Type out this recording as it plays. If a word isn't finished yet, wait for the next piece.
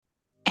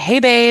Hey,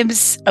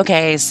 babes.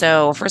 Okay,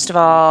 so first of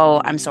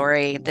all, I'm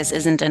sorry. This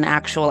isn't an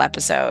actual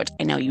episode.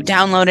 I know you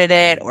downloaded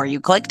it or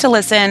you clicked to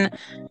listen.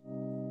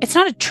 It's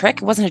not a trick.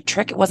 It wasn't a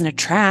trick. It wasn't a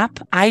trap.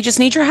 I just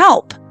need your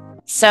help.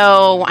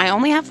 So I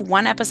only have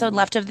one episode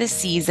left of this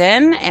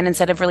season. And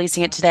instead of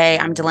releasing it today,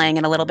 I'm delaying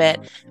it a little bit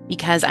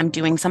because I'm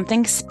doing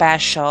something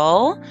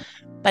special.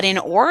 But in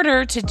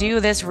order to do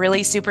this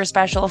really super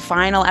special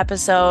final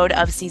episode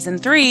of season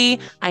 3,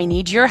 I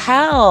need your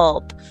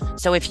help.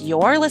 So if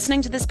you're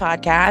listening to this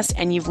podcast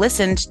and you've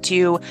listened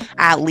to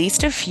at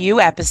least a few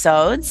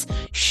episodes,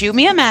 shoot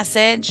me a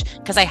message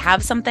because I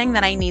have something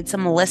that I need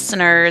some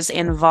listeners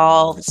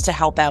involved to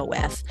help out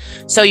with.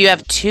 So you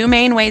have two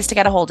main ways to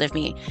get a hold of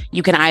me.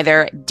 You can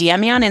either DM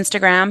me on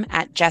Instagram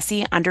at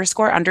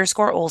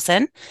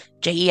Jessie__Olsen,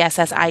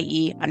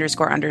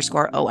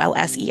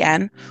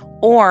 JESSIE__OLSEN,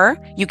 or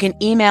you can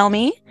email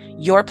me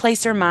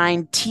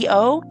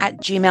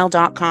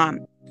yourplaceormine.to@gmail.com.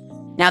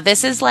 Now,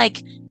 this is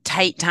like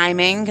tight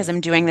timing because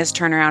I'm doing this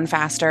turnaround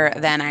faster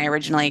than I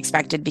originally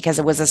expected because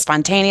it was a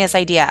spontaneous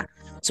idea.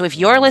 So if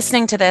you're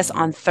listening to this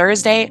on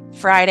Thursday,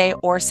 Friday,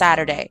 or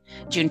Saturday,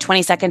 June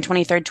 22nd,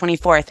 23rd,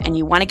 24th, and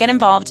you want to get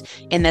involved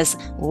in this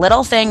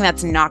little thing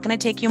that's not going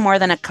to take you more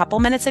than a couple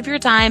minutes of your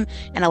time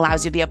and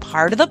allows you to be a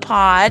part of the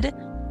pod,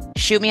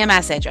 shoot me a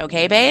message,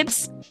 okay,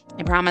 babes?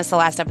 I promise the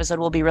last episode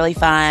will be really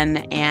fun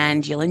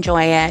and you'll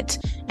enjoy it.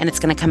 And it's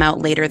going to come out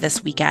later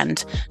this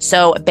weekend.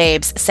 So,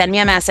 babes, send me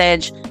a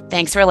message.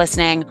 Thanks for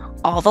listening.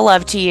 All the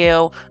love to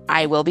you.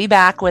 I will be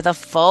back with a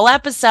full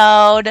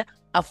episode,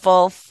 a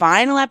full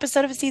final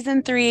episode of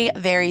season 3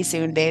 very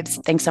soon, babes.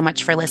 Thanks so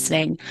much for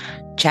listening.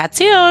 Chat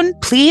soon.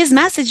 Please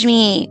message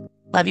me.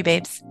 Love you,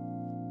 babes.